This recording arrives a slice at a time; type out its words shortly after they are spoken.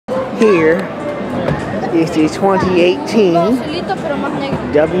here is the 2018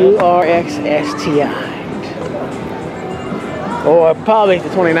 WRX SIT. Or probably the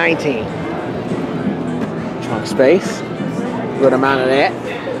 2019. Trunk space. Good amount of that.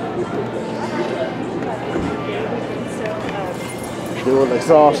 Dual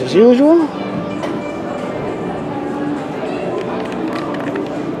exhaust as usual.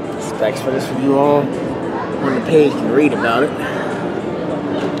 Specs for this for you all on the page, you can read about it.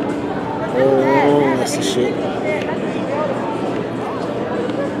 Oh, that's the shit.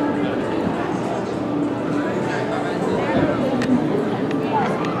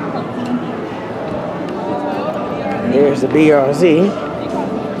 There's the BRZ.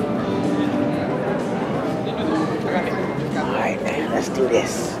 Alright, let's do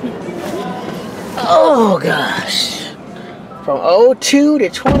this. Oh gosh. From 02 to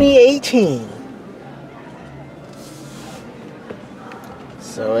 2018.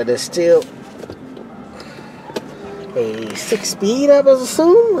 So it is still a 6-speed, I would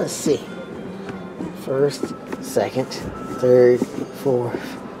assume. Let's see. First, second, third, fourth,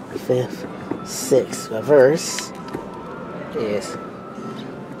 fifth, sixth. Reverse is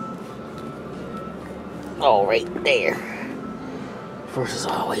all right there. First is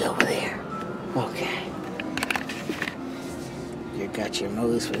all the way over there. Okay. You got your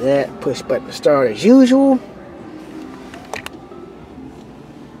modes for that. Push button to start as usual.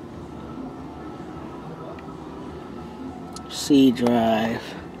 C drive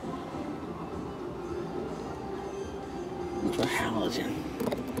for halogen.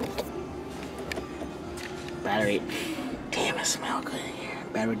 Battery. Damn, it smells good in here.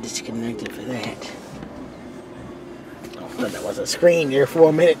 Battery disconnected for that. I thought that was a screen there for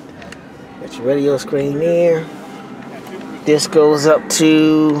a minute. Got your radio screen there. This goes up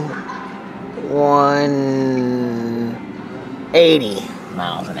to 180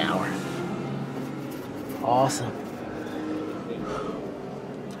 miles an hour. Awesome.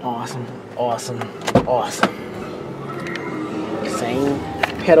 Awesome, awesome, awesome. Same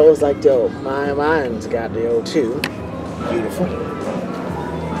pedals like the old. Mine's got the old too. Beautiful.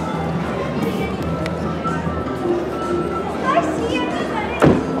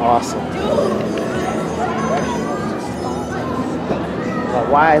 Awesome. Now,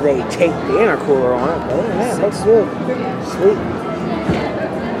 why they tape the intercooler on it? Other than that, looks good. Sweet.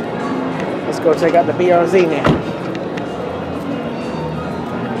 Let's go check out the BRZ now.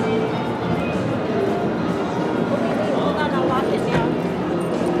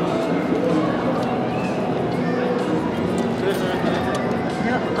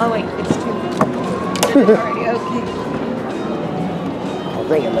 Oh wait, it's too already okay. I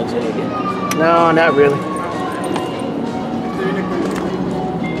think it looks really good. No, not really.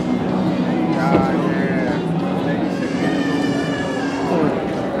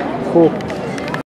 Cool.